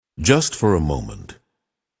Just for a moment,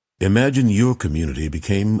 imagine your community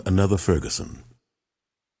became another Ferguson,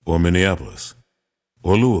 or Minneapolis,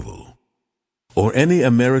 or Louisville, or any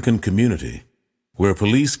American community where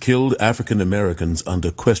police killed African Americans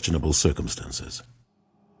under questionable circumstances.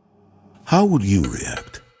 How would you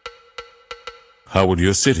react? How would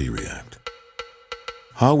your city react?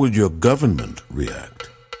 How would your government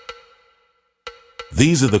react?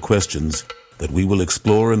 These are the questions that we will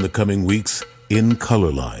explore in the coming weeks in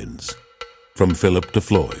Color Lines, From Philip to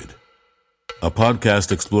Floyd, a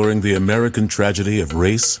podcast exploring the American tragedy of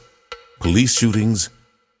race, police shootings,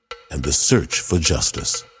 and the search for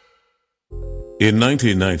justice. In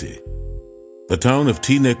 1990, the town of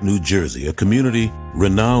Teaneck, New Jersey, a community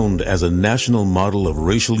renowned as a national model of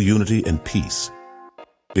racial unity and peace,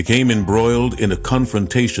 became embroiled in a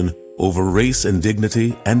confrontation over race and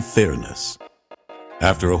dignity and fairness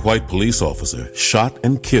after a white police officer shot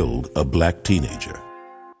and killed a black teenager.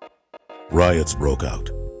 Riots broke out.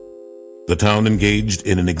 The town engaged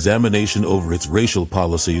in an examination over its racial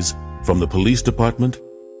policies, from the police department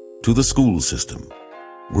to the school system.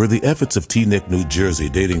 Were the efforts of Teaneck, New Jersey,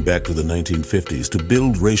 dating back to the 1950s to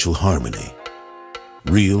build racial harmony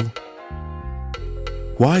real?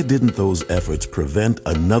 Why didn't those efforts prevent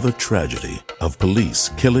another tragedy of police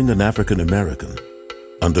killing an African American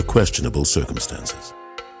under questionable circumstances?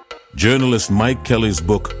 Journalist Mike Kelly's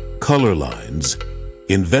book, Color Lines,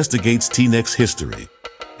 investigates Teaneck's history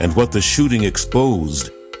and what the shooting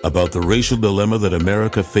exposed about the racial dilemma that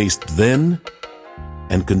America faced then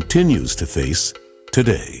and continues to face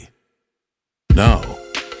today. Now,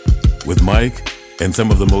 with Mike and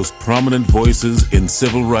some of the most prominent voices in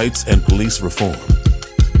civil rights and police reform,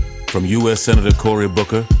 from U.S. Senator Cory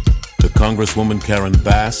Booker to Congresswoman Karen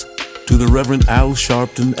Bass to the Reverend Al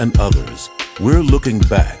Sharpton and others, we're looking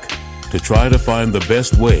back to try to find the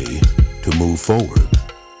best way to move forward.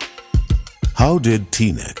 How did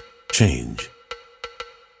Teaneck change?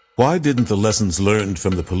 Why didn't the lessons learned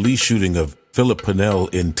from the police shooting of Philip Pennell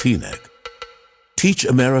in Teaneck teach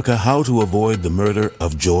America how to avoid the murder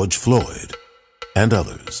of George Floyd and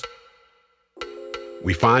others?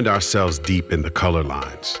 We find ourselves deep in the color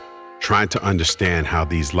lines, trying to understand how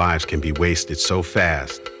these lives can be wasted so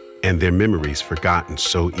fast and their memories forgotten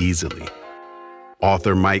so easily.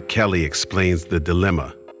 Author Mike Kelly explains the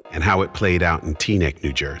dilemma and how it played out in Teaneck,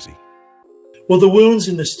 New Jersey. Well, the wounds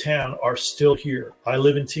in this town are still here. I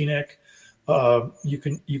live in Teaneck. You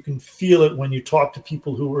can feel it when you talk to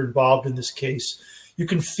people who were involved in this case. You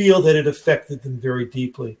can feel that it affected them very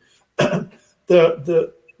deeply.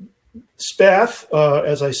 The Spath,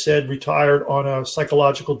 as I said, retired on a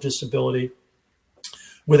psychological disability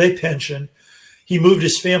with a pension. He moved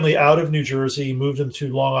his family out of New Jersey. He moved them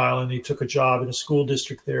to Long Island. He took a job in a school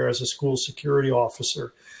district there as a school security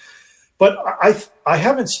officer. But I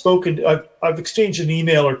haven't spoken. I've exchanged an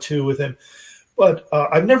email or two with him, but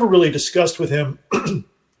I've never really discussed with him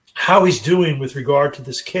how he's doing with regard to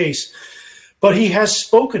this case. But he has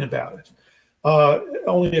spoken about it.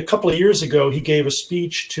 Only a couple of years ago, he gave a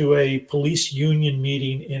speech to a police union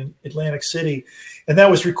meeting in Atlantic City, and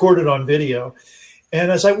that was recorded on video. And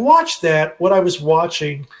as I watched that, what I was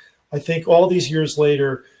watching, I think all these years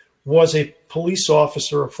later, was a police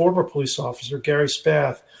officer, a former police officer, Gary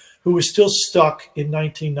Spath, who was still stuck in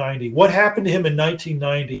 1990. What happened to him in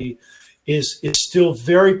 1990 is still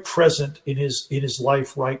very present in his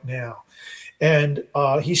life right now. And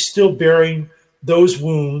he's still bearing those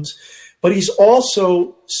wounds, but he's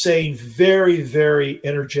also saying very, very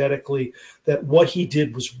energetically that what he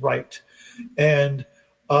did was right, and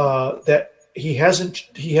that he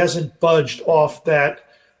hasn't budged off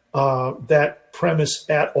that premise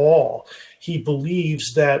at all. He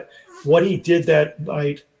believes that what he did that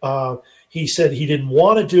night, he said he didn't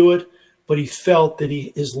want to do it, but he felt that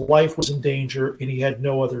his life was in danger and he had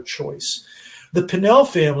no other choice. The Pennell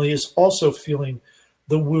family is also feeling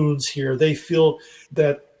the wounds here. They feel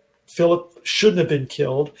that Philip shouldn't have been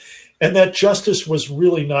killed and that justice was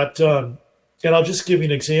really not done. And I'll just give you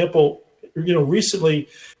an example. Recently,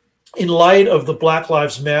 in light of the Black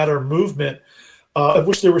Lives Matter movement, of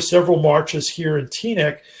which there were several marches here in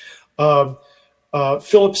Teaneck,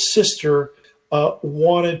 Philip's sister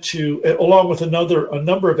wanted to, along with a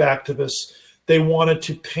number of activists, they wanted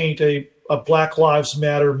to paint a Black Lives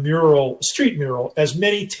Matter mural, street mural, as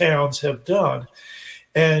many towns have done.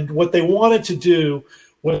 And what they wanted to do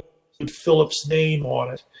was put Philip's name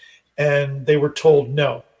on it. And they were told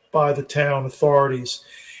no by the town authorities.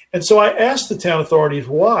 And so I asked the town authorities,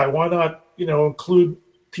 why? Why not, include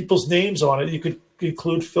people's names on it? You could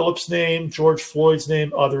include Philip's name, George Floyd's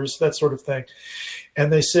name, others, that sort of thing.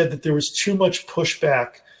 And they said that there was too much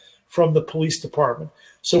pushback from the police department.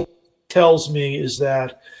 So tells me is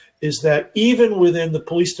that even within the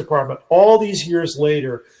police department, all these years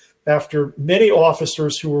later, after many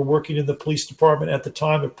officers who were working in the police department at the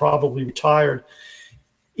time have probably retired,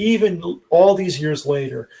 even all these years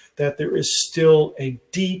later, that there is still a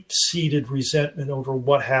deep-seated resentment over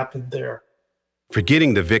what happened there.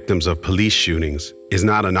 Forgetting the victims of police shootings is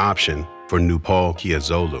not an option for Nupal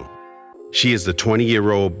Kiazolu. She is the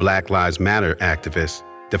 20-year-old Black Lives Matter activist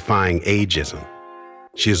defying ageism.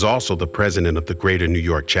 She is also the president of the Greater New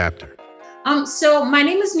York chapter. So my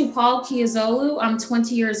name is Nupal Kiazolu. I'm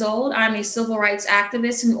 20 years old. I'm a civil rights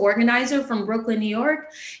activist and organizer from Brooklyn, New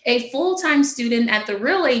York, a full-time student at the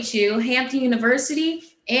real HU, Hampton University,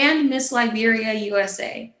 and Miss Liberia,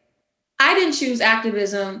 USA. I didn't choose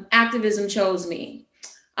activism. Activism chose me.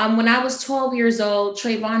 When I was 12 years old,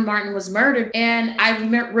 Trayvon Martin was murdered, and I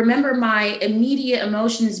remember my immediate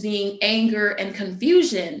emotions being anger and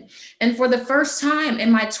confusion. And for the first time in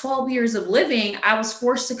my 12 years of living, I was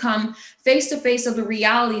forced to come face to face of the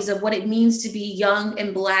realities of what it means to be young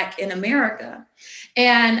and Black in America.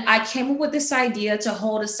 And I came up with this idea to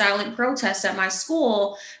hold a silent protest at my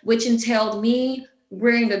school, which entailed me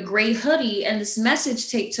wearing a gray hoodie and this message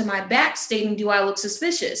taped to my back stating, "Do I look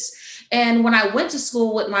suspicious?" And when I went to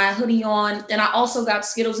school with my hoodie on, and I also got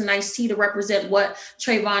Skittles and iced tea to represent what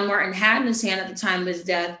Trayvon Martin had in his hand at the time of his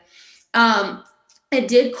death, it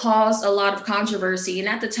did cause a lot of controversy. And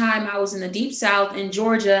at the time, I was in the Deep South in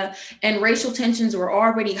Georgia, and racial tensions were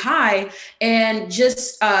already high. And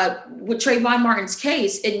just with Trayvon Martin's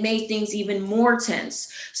case, it made things even more tense.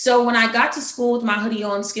 So when I got to school with my hoodie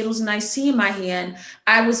on, Skittles and iced tea in my hand,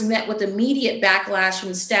 I was met with immediate backlash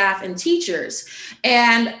from staff and teachers.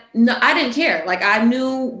 And no, I didn't care. Like, I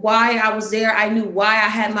knew why I was there. I knew why I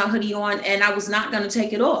had my hoodie on, and I was not going to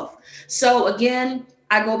take it off. So again,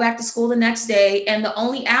 I go back to school the next day, and the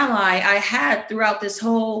only ally I had throughout this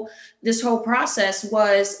whole process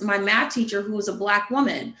was my math teacher, who was a Black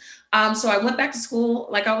woman. So I went back to school,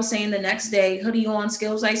 like I was saying, the next day, hoodie on,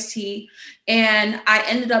 Skittles iced tea, and I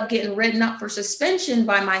ended up getting written up for suspension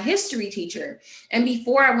by my history teacher. And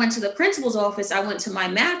before I went to the principal's office, I went to my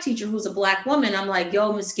math teacher, who's a Black woman. I'm like,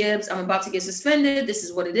 "Yo, Miss Gibbs, I'm about to get suspended. This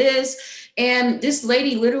is what it is." And this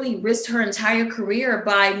lady literally risked her entire career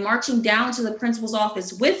by marching down to the principal's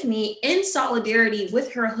office with me in solidarity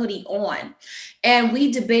with her hoodie on. And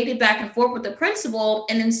we debated back and forth with the principal.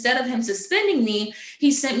 And instead of him suspending me, he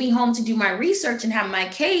sent me home to do my research and have my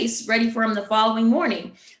case ready for him the following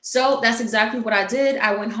morning. So that's exactly what I did.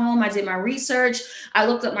 I went home, I did my research. I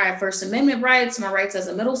looked up my First Amendment rights, my rights as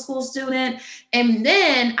a middle school student. And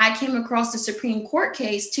then I came across the Supreme Court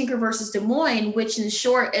case, Tinker versus Des Moines, which in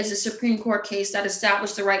short is a Supreme Court case that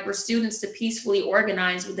established the right for students to peacefully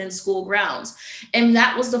organize within school grounds. And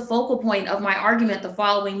that was the focal point of my argument the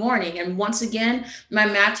following morning. And once again, my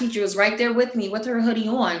math teacher was right there with me with her hoodie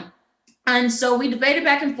on. And so we debated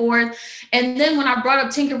back and forth. And then when I brought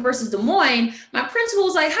up Tinker versus Des Moines, my principal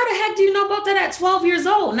was like, "How the heck do you know about that at 12 years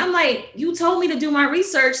old?" And I'm like, "You told me to do my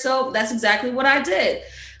research." So that's exactly what I did.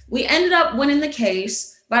 We ended up winning the case.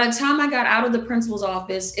 By the time I got out of the principal's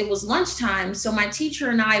office, it was lunchtime. So my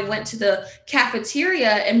teacher and I went to the cafeteria.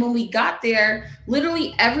 And when we got there,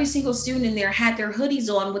 literally every single student in there had their hoodies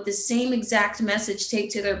on with the same exact message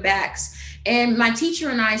taped to their backs. And my teacher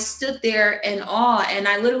and I stood there in awe, and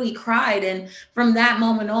I literally cried. And from that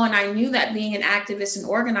moment on, I knew that being an activist and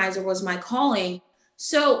organizer was my calling.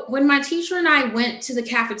 So when my teacher and I went to the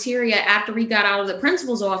cafeteria after we got out of the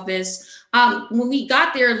principal's office, when we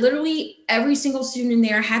got there, literally every single student in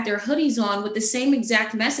there had their hoodies on with the same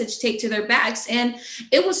exact message taped to their backs. And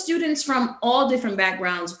it was students from all different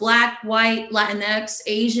backgrounds, Black, white, Latinx,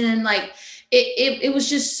 Asian, like it was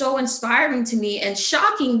just so inspiring to me and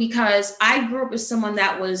shocking, because I grew up as someone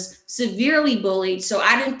that was severely bullied. So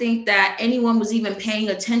I didn't think that anyone was even paying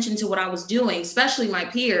attention to what I was doing, especially my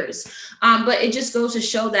peers. But it just goes to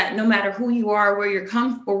show that no matter who you are, where you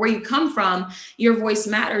come from, your voice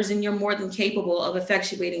matters, and you're more than capable of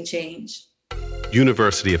effectuating change.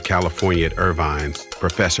 University of California at Irvine's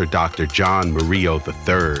Professor Dr. John Murillo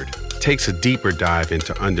III takes a deeper dive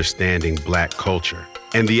into understanding Black culture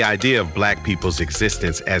and the idea of Black people's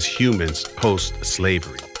existence as humans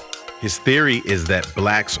post-slavery. His theory is that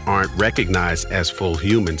Blacks aren't recognized as full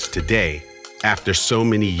humans today after so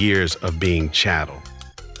many years of being chattel.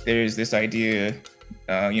 There's this idea,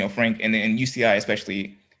 Frank, and UCI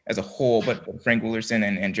especially as a whole, but Frank Willerson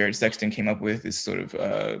and Jared Sexton came up with this sort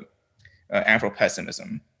of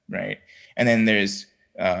Afro-pessimism, right? And then there's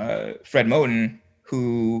Fred Moten,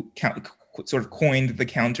 who sort of coined the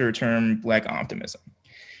counter term Black optimism.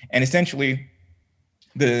 And essentially,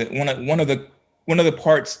 one of the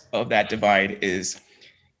parts of that divide is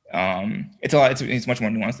It's a lot. It's much more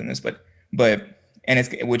nuanced than this, but and it's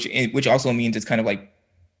which also means it's kind of like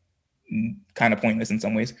kind of pointless in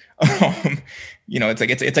some ways.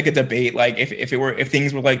 It's like a debate. Like if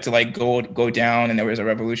things were like to like go down and there was a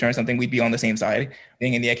revolution or something, we'd be on the same side.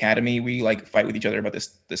 Being in the academy, we like fight with each other about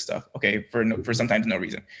this stuff. Okay, for sometimes no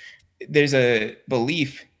reason. There's a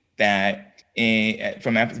belief that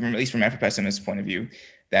from at least from Afro-pessimist point of view,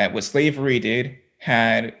 that what slavery did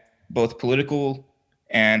had both political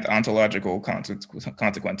and ontological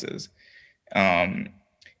consequences. And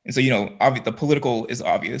so, the political is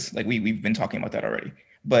obvious. Like we've been talking about that already.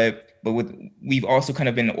 But we've also kind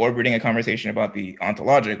of been orbiting a conversation about the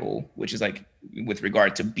ontological, which is like with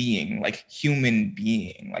regard to being, like human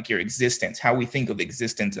being, like your existence, how we think of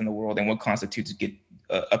existence in the world and what constitutes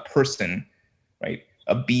a person, right?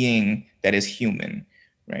 A being that is human,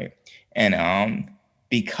 right? And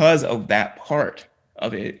because of that part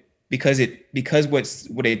of it, because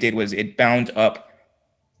what it did was it bound up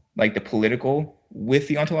like the political with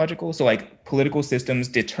the ontological. So like political systems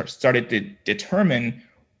started to determine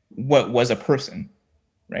what was a person,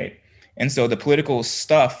 right? And so the political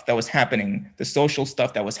stuff that was happening, the social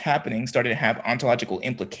stuff that was happening started to have ontological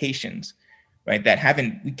implications, right?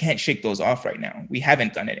 We can't shake those off right now. We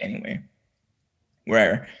haven't done it anyway.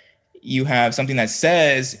 Where you have something that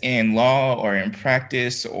says in law or in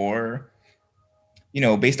practice or,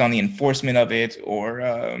 based on the enforcement of it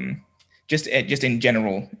or just in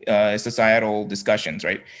general societal discussions,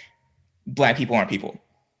 right? Black people aren't people.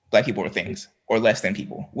 Black people are things or less than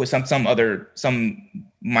people with some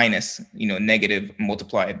minus, negative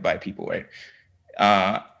multiplied by people, right?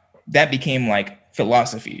 That became like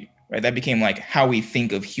philosophy, right? That became like how we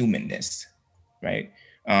think of humanness, right?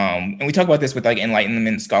 And we talk about this with like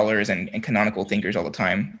Enlightenment scholars and canonical thinkers all the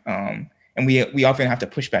time. And we often have to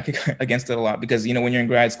push back against it a lot because, when you're in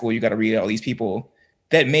grad school, you got to read all these people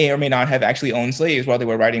that may or may not have actually owned slaves while they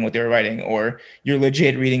were writing what they were writing, or you're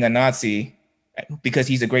legit reading a Nazi because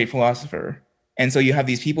he's a great philosopher. And so you have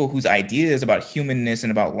these people whose ideas about humanness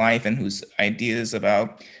and about life and whose ideas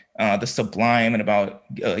about the sublime and about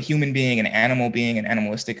human being and animal being and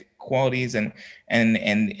animalistic qualities and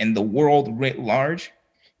the world writ large,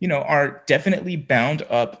 are definitely bound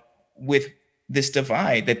up with this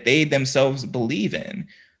divide that they themselves believe in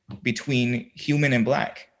between human and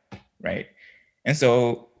Black, right? And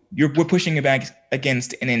so we're pushing it back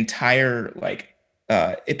against an entire like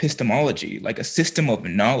epistemology, like a system of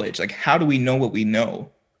knowledge. Like, how do we know what we know,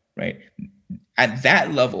 right? At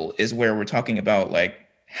that level is where we're talking about like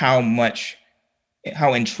how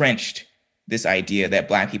entrenched this idea that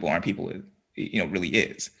Black people aren't people, really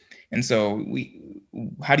is. And so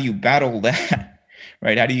how do you battle that,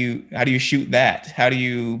 right? How do you shoot that? How do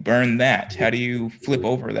you burn that? How do you flip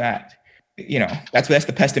over that? That's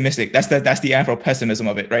the pessimistic. That's the Afro pessimism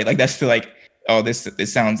of it, right? Like that's the like, oh, this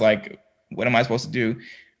sounds like, what am I supposed to do?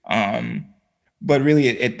 But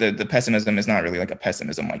really, the pessimism is not really like a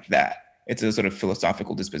pessimism like that. It's a sort of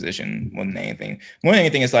philosophical disposition more than anything. More than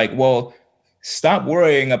anything, it's like, well, stop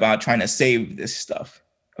worrying about trying to save this stuff,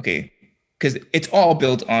 okay? Because it's all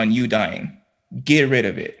built on you dying. Get rid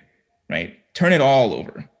of it, right? Turn it all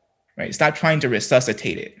over, right? Stop trying to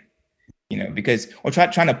resuscitate it. Or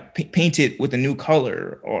trying to paint it with a new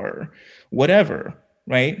color or whatever,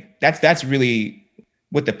 right? That's really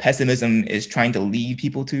what the pessimism is trying to lead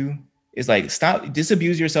people to, is like,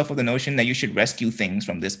 disabuse yourself of the notion that you should rescue things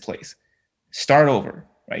from this place. Start over,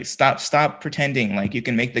 right? Stop pretending like you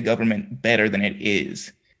can make the government better than it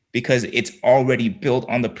is, because it's already built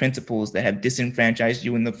on the principles that have disenfranchised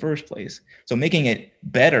you in the first place. So making it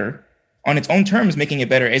better on its own terms, making it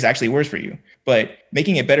better is actually worse for you. But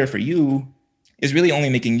making it better for you is really only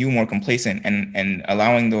making you more complacent and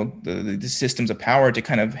allowing the systems of power to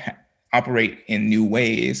kind of operate in new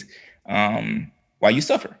ways while you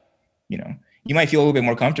suffer. You might feel a little bit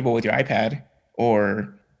more comfortable with your iPad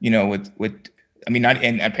or, with not,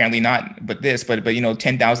 and apparently not, but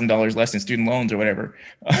 $10,000 less in student loans or whatever.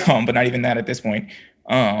 But not even that at this point.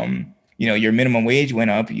 Your minimum wage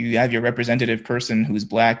went up. You have your representative person who's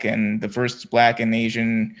Black and the first Black and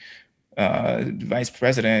Asian vice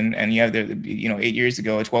president. And you have 8 years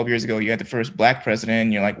ago, 12 years ago, you had the first Black president.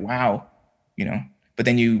 And you're like, wow, but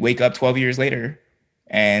then you wake up 12 years later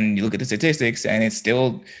and you look at the statistics and it's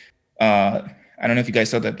still, I don't know if you guys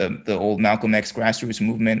saw that the old Malcolm X grassroots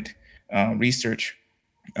movement research.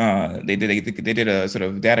 They did a sort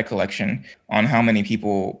of data collection on how many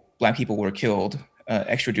Black people were killed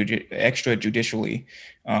extrajudicially,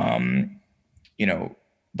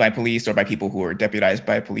 by police or by people who were deputized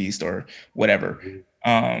by police or whatever.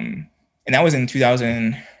 And that was in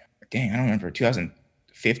 2000. Dang, I don't remember, 2005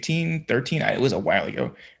 15, 13. It was a while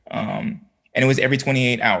ago. And it was every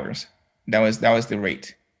 28 hours. That was the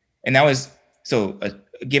rate. And that was, so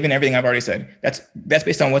given everything I've already said, that's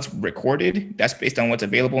based on what's recorded. That's based on what's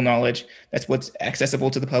available knowledge. That's what's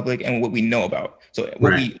accessible to the public and what we know about. So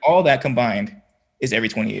all that combined is every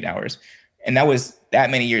 28 hours. And that was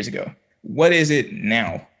that many years ago. What is it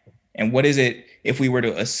now? And what is it if we were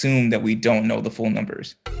to assume that we don't know the full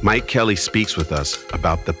numbers? Mike Kelly speaks with us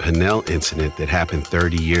about the Pinnell incident that happened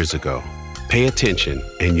 30 years ago. Pay attention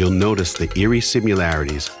and you'll notice the eerie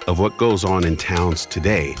similarities of what goes on in towns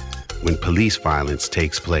today when police violence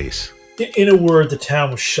takes place. In a word, the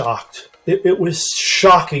town was shocked. It was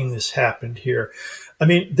shocking this happened here. I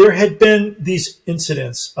mean, there had been these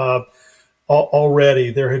incidents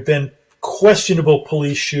already. There had been questionable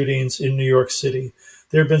police shootings in New York City.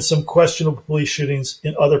 There have been some questionable police shootings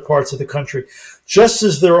in other parts of the country, just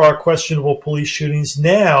as there are questionable police shootings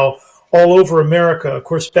now all over America. Of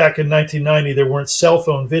course, back in 1990, there weren't cell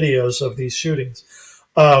phone videos of these shootings.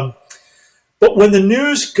 But when the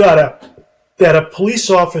news got up that a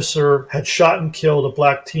police officer had shot and killed a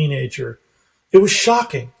black teenager, it was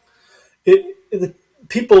shocking. The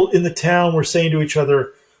people in the town were saying to each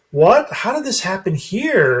other, "What? How did this happen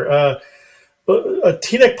here? A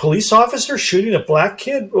Teaneck police officer shooting a black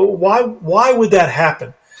kid? Why would that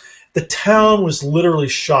happen?" The town was literally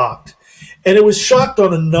shocked. And it was shocked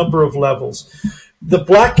on a number of levels. The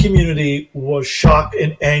black community was shocked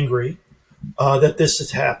and angry that this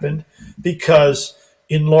had happened because,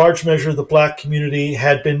 in large measure, the black community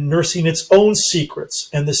had been nursing its own secrets.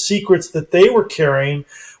 And the secrets that they were carrying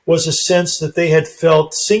was a sense that they had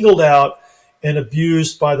felt singled out and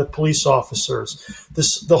abused by the police officers.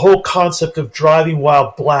 The whole concept of driving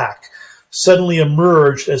while black suddenly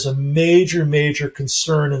emerged as a major, major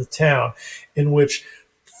concern in the town, in which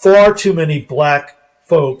far too many black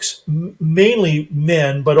folks, mainly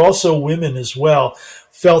men, but also women as well,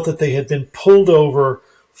 felt that they had been pulled over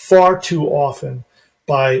far too often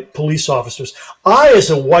by police officers. I, as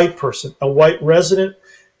a white person, a white resident,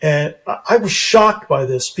 and I was shocked by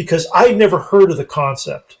this because I had never heard of the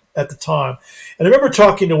concept at the time. And I remember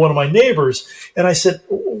talking to one of my neighbors, and I said,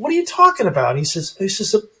 "What are you talking about?" He says,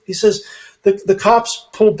 the cops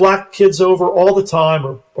pull black kids over all the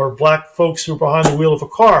time, or black folks who are behind the wheel of a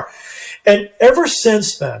car. And ever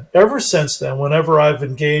since then, whenever I've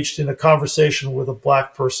engaged in a conversation with a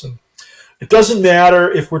black person, it doesn't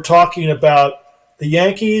matter if we're talking about the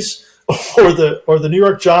Yankees or the New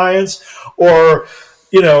York Giants or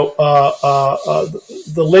the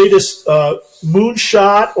latest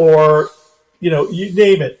moonshot or you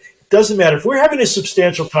name it. Doesn't matter. If we're having a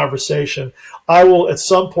substantial conversation, I will at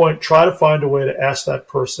some point try to find a way to ask that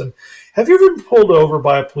person, "Have you ever been pulled over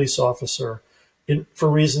by a police officer for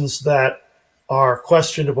reasons that are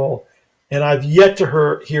questionable?" And I've yet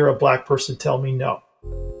to hear a black person tell me no.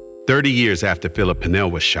 30 years after Philip Pinnell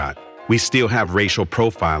was shot, we still have racial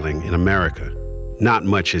profiling in America. Not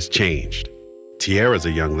much has changed. Tiara's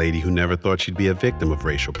a young lady who never thought she'd be a victim of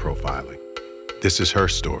racial profiling. This is her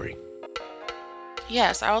story.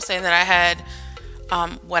 Yes, I will say that I had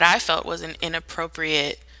what I felt was an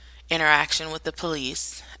inappropriate interaction with the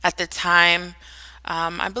police. At the time,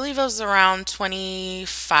 I believe I was around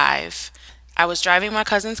 25. I was driving my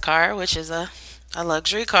cousin's car, which is a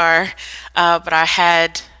luxury car, but I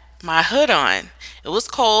had my hood on. It was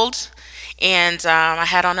cold, and I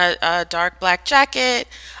had on a dark black jacket,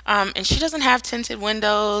 and she doesn't have tinted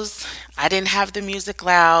windows. I didn't have the music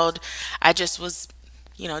loud. I just was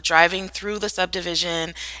driving through the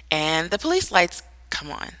subdivision and the police lights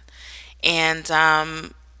come on. And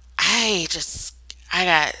I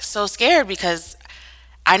got so scared because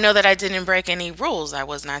I know that I didn't break any rules. I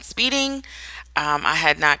was not speeding. I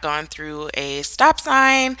had not gone through a stop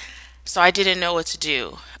sign, so I didn't know what to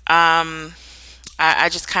do. I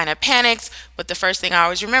just kind of panicked, but the first thing I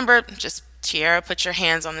always remember, just, "Tiara, put your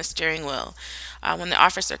hands on the steering wheel." When the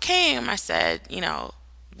officer came, I said,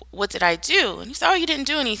 "What did I do?" And he said, "Oh, you didn't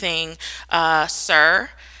do anything, sir."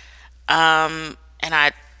 And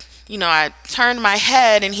I turned my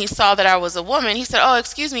head and he saw that I was a woman. He said, "Oh,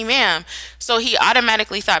 excuse me, ma'am." So he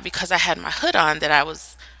automatically thought because I had my hood on that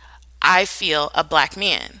I feel a black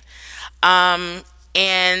man.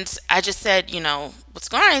 And I just said, "What's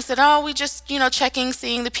going on?" He said, "Oh, we just, checking,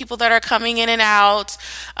 seeing the people that are coming in and out.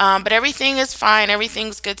 But everything is fine.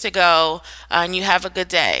 Everything's good to go. And you have a good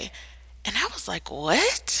day." And I was like,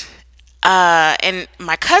 "What?" And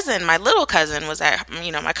my little cousin was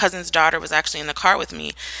my cousin's daughter was actually in the car with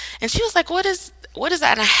me. And she was like, what is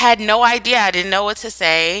that? And I had no idea. I didn't know what to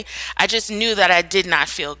say. I just knew that I did not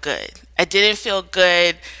feel good. I didn't feel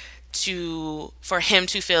good for him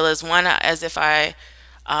to feel as if I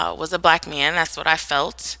was a black man. That's what I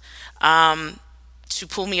felt. To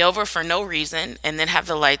pull me over for no reason and then have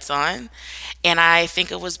the lights on. And I think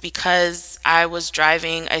it was because I was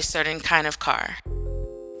driving a certain kind of car.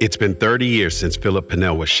 It's been 30 years since Philip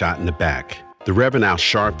Pennell was shot in the back. The Reverend Al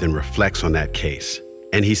Sharpton reflects on that case,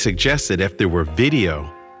 and he suggests that if there were video,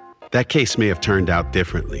 that case may have turned out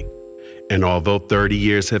differently. And although 30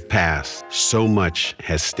 years have passed, so much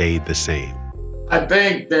has stayed the same. I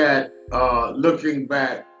think that looking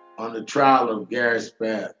back on the trial of Gary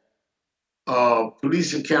Spath,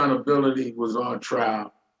 police accountability was on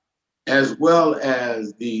trial, as well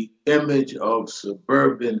as the image of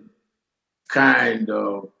suburban kind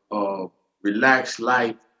of relaxed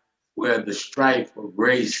life where the strife of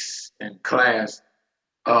race and class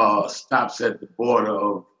stops at the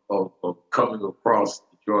border of coming across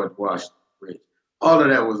the George Washington Bridge. All of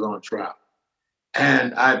that was on trial.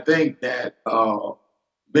 And I think that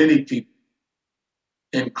many people,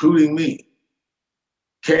 including me,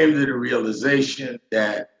 came to the realization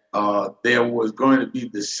that there was going to be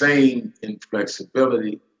the same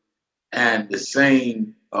inflexibility and the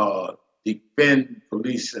same defend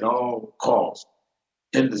police at all costs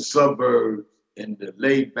in the suburbs, in the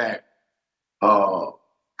laid-back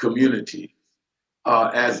communities,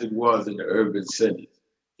 as it was in the urban cities.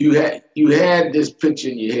 You had this picture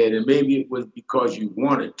in your head, and maybe it was because you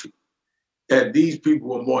wanted to, that these people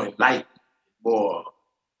were more enlightened, more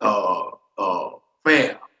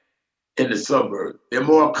fair in the suburbs. They're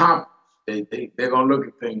more accomplished. They're going to look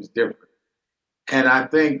at things different. And I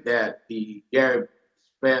think that the Gary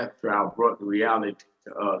Spath trial brought the reality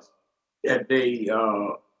to us that they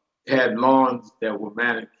had lawns that were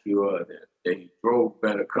manicured, and they drove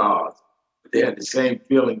better cars, but they had the same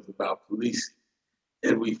feelings about policing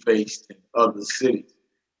that we faced in other cities.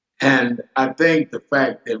 And I think the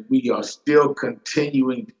fact that we are still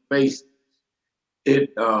continuing to face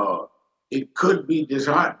it, it could be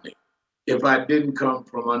disheartening if I didn't come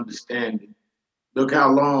from understanding. Look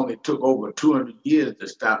how long it took, over 200 years to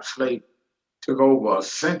stop slavery. It took over a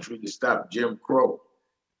century to stop Jim Crow.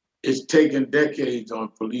 It's taken decades on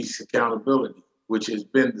police accountability, which has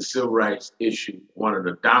been the civil rights issue, one of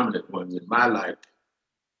the dominant ones in my life.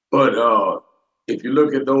 But if you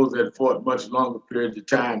look at those that fought much longer periods of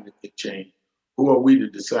time that could change, who are we to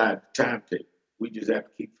decide the timetable? We just have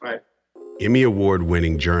to keep fighting. Emmy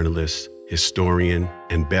Award-winning journalist, historian,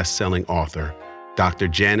 and best-selling author, Dr.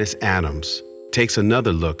 Janice Adams, takes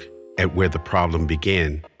another look at where the problem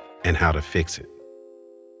began and how to fix it.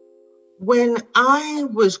 When I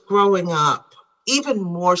was growing up, even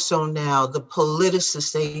more so now, the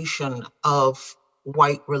politicization of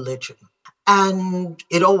white religion, and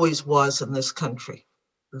it always was in this country.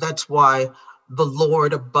 That's why the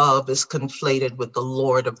Lord above is conflated with the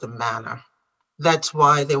Lord of the manor. That's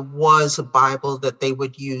why there was a Bible that they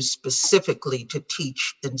would use specifically to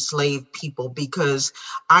teach enslaved people, because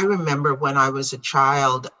I remember when I was a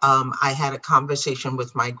child, I had a conversation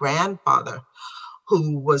with my grandfather,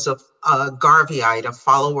 who was a Garveyite, a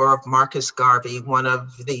follower of Marcus Garvey, one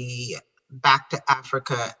of the Back to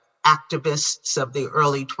Africa activists of the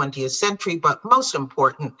early 20th century. But most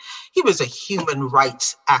important, he was a human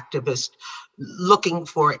rights activist looking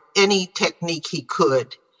for any technique he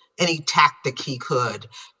could, any tactic he could,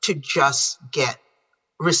 to just get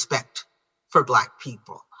respect for Black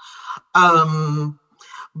people.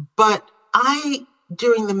 But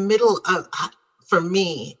during the middle of, for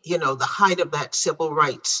me, the height of that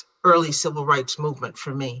early civil rights movement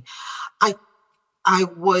for me, I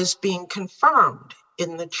was being confirmed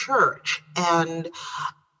in the church, and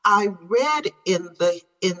I read in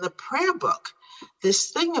the prayer book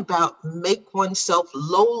this thing about make oneself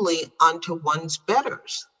lowly unto one's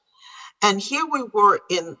betters. And here we were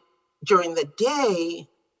during the day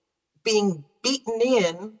being beaten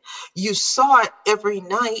in. You saw it every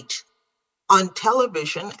night on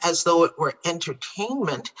television as though it were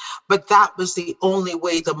entertainment, but that was the only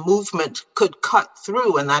way the movement could cut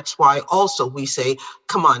through. And that's why also we say,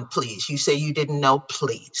 come on, please. You say you didn't know,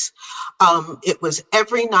 please. It was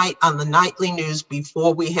every night on the nightly news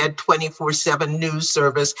before we had 24/7 news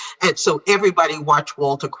service. And so everybody watched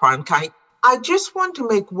Walter Cronkite. I just want to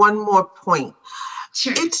make one more point.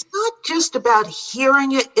 Sure. It's not just about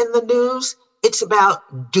hearing it in the news, it's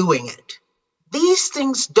about doing it. These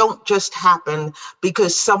things don't just happen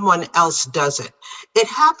because someone else does it. It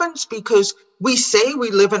happens because we say we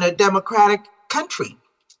live in a democratic country.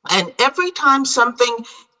 And every time something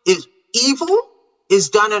is evil is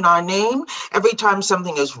done in our name, every time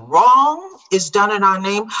something is wrong is done in our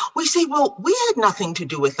name, we say, well, we had nothing to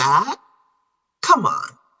do with that. Come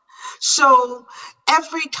on. So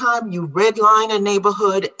every time you redline a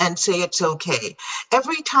neighborhood and say it's okay,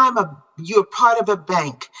 every time you're part of a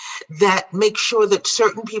bank that makes sure that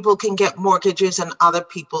certain people can get mortgages and other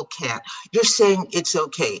people can't, you're saying it's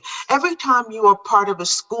okay. Every time you are part of a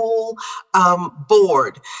school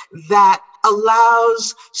board that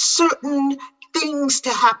allows certain things to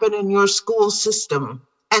happen in your school system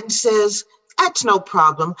and says, that's no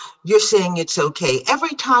problem, you're saying it's okay.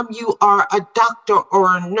 Every time you are a doctor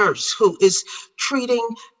or a nurse who is treating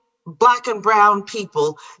Black and brown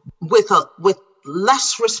people with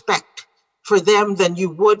less respect for them than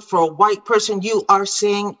you would for a white person, you are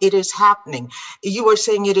saying it is happening. You are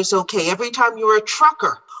saying it is okay. Every time you're a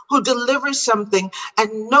trucker who delivers something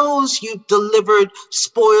and knows you've delivered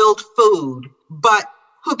spoiled food, but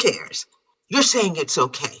who cares? You're saying it's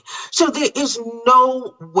okay. So there is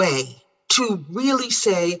no way to really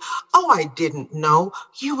say, oh, I didn't know,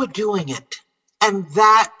 you were doing it. And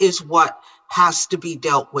that is what has to be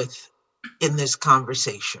dealt with in this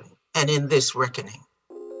conversation and in this reckoning.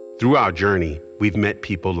 Through our journey, we've met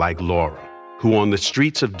people like Laura, who on the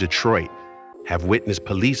streets of Detroit have witnessed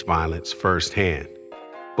police violence firsthand.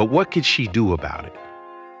 But what could she do about it?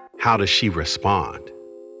 How does she respond?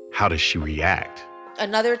 How does she react?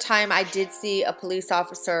 Another time I did see a police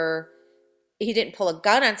officer, he didn't pull a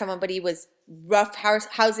gun on someone, but he was rough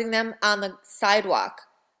housing them on the sidewalk.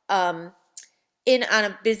 On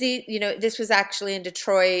a busy, this was actually in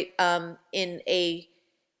Detroit, in a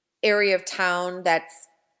area of town that's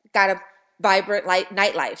got a vibrant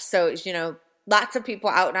nightlife. So, lots of people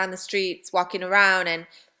out on the streets walking around, and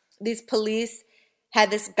these police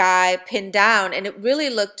had this guy pinned down, and it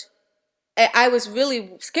really looked, I was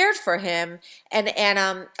really scared for him. And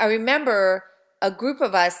I remember a group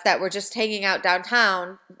of us that were just hanging out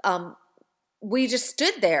downtown. We just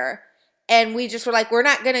stood there and we just were like, we're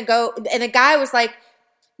not going to go. And the guy was like,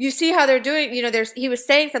 you see how they're doing, he was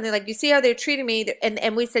saying something like, you see how they're treating me.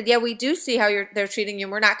 And we said, yeah, we do see how they're treating you.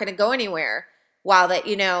 And we're not going to go anywhere while that,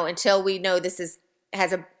 until we know this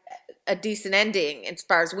has a decent ending as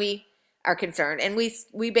far as we are concerned. And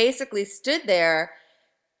we basically stood there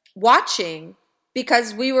watching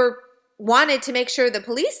because we wanted to make sure the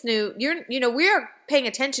police knew we are paying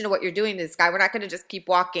attention to what you're doing to this guy. We're not going to just keep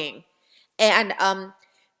walking. And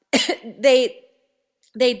they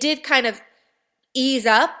did kind of ease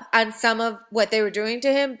up on some of what they were doing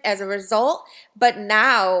to him as a result. But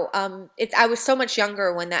now I was so much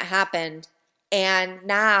younger when that happened. And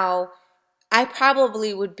now I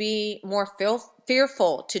probably would be more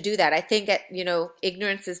fearful to do that. I think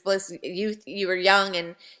ignorance is bliss. You were young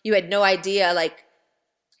and you had no idea,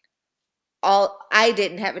 I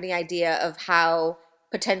didn't have any idea of how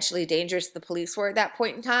potentially dangerous the police were at that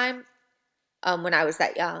point in time when I was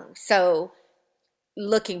that young. So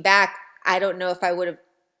looking back, I don't know if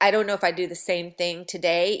I'd do the same thing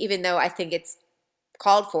today, even though I think it's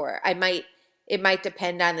called for. It might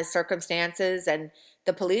depend on the circumstances and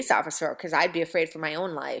the police officer, because I'd be afraid for my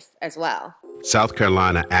own life as well. South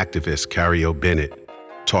Carolina activist Carrie Bennett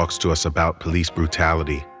talks to us about police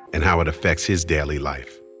brutality and how it affects his daily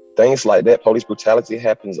life. Things like that, police brutality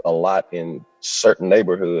happens a lot in certain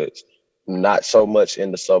neighborhoods, not so much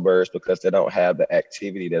in the suburbs because they don't have the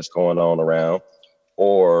activity that's going on around,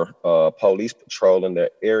 or police patrolling their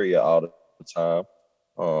area all the time.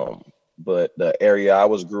 But the area I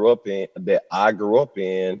grew up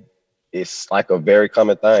in, it's like a very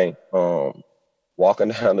common thing. Walking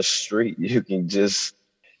down the street, you can just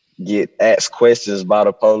get asked questions by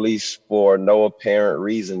the police for no apparent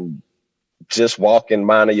reason. Just walking,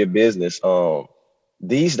 minding your business.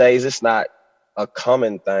 These days, it's not a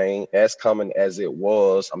common thing, as common as it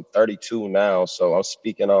was. I'm 32 now, so I'm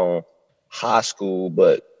speaking on high school,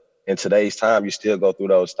 but in today's time, you still go through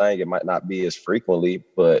those things. It might not be as frequently,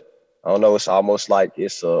 but I don't know, it's almost like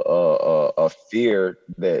it's a fear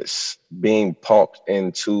that's being pumped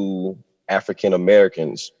into African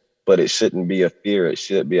Americans, but it shouldn't be a fear. It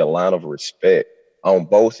should be a line of respect on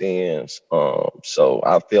both ends. So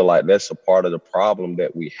I feel like that's a part of the problem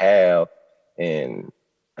that we have. And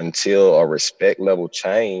until a respect level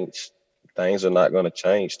change, things are not going to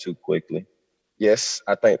change too quickly. Yes,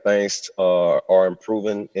 I think things are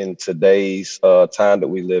improving in today's time that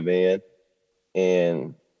we live in,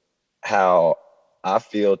 and how I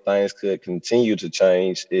feel things could continue to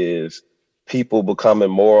change is people becoming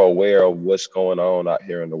more aware of what's going on out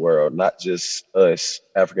here in the world, not just us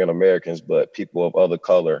African Americans, but people of other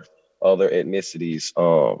color, other ethnicities.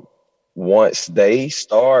 Once they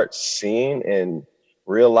start seeing and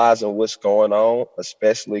realizing what's going on,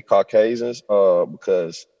 especially Caucasians,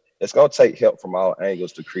 because it's going to take help from all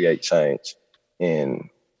angles to create change. And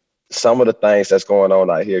some of the things that's going on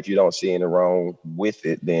out here, if you don't see anything wrong with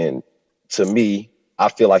it, then to me, I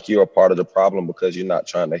feel like you're a part of the problem because you're not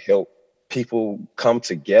trying to help people come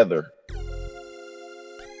together.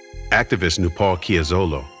 Activist Nupal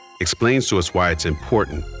Kiazolo explains to us why it's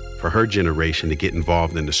important for her generation to get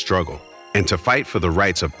involved in the struggle and to fight for the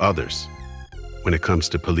rights of others when it comes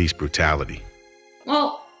to police brutality.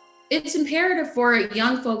 Well, it's imperative for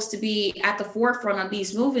young folks to be at the forefront of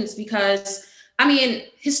these movements because, I mean,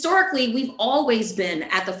 historically, we've always been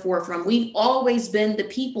at the forefront. We've always been the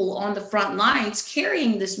people on the front lines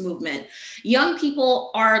carrying this movement. Young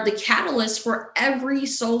people are the catalyst for every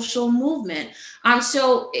social movement.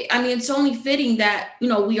 So, I mean, it's only fitting that,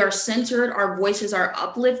 we are centered, our voices are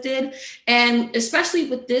uplifted, and especially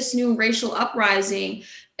with this new racial uprising,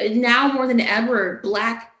 now more than ever,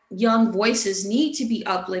 Black young voices need to be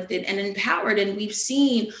uplifted and empowered. And we've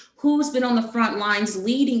seen who's been on the front lines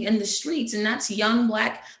leading in the streets, and that's young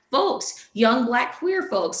Black folks, young Black queer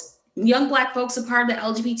folks, young Black folks a part of the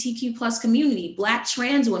LGBTQ plus community, Black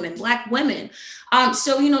trans women, Black women.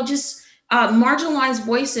 Marginalized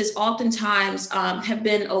voices oftentimes have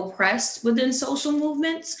been oppressed within social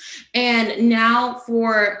movements. And now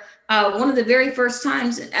for one of the very first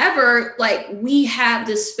times ever, we have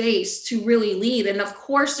this space to really lead. And of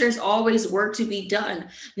course, there's always work to be done.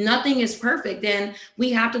 Nothing is perfect. And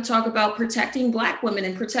we have to talk about protecting Black women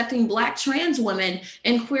and protecting Black trans women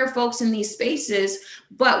and queer folks in these spaces.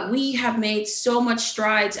 But we have made so much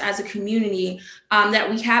strides as a community that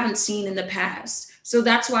we haven't seen in the past. So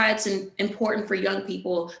that's why it's important for young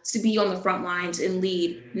people to be on the front lines and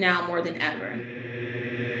lead now more than ever.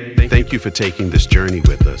 Thank you for taking this journey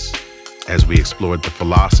with us as we explored the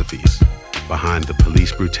philosophies behind the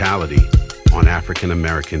police brutality on African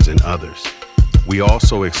Americans and others. We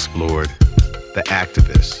also explored the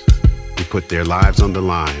activists who put their lives on the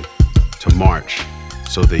line to march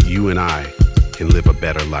so that you and I can live a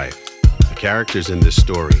better life. The characters in this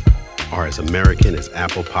story are as American as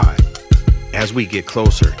apple pie. As we get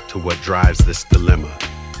closer to what drives this dilemma,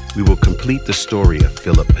 we will complete the story of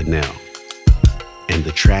Philip Pinnell and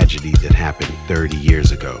the tragedy that happened 30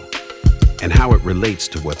 years ago and how it relates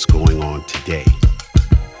to what's going on today.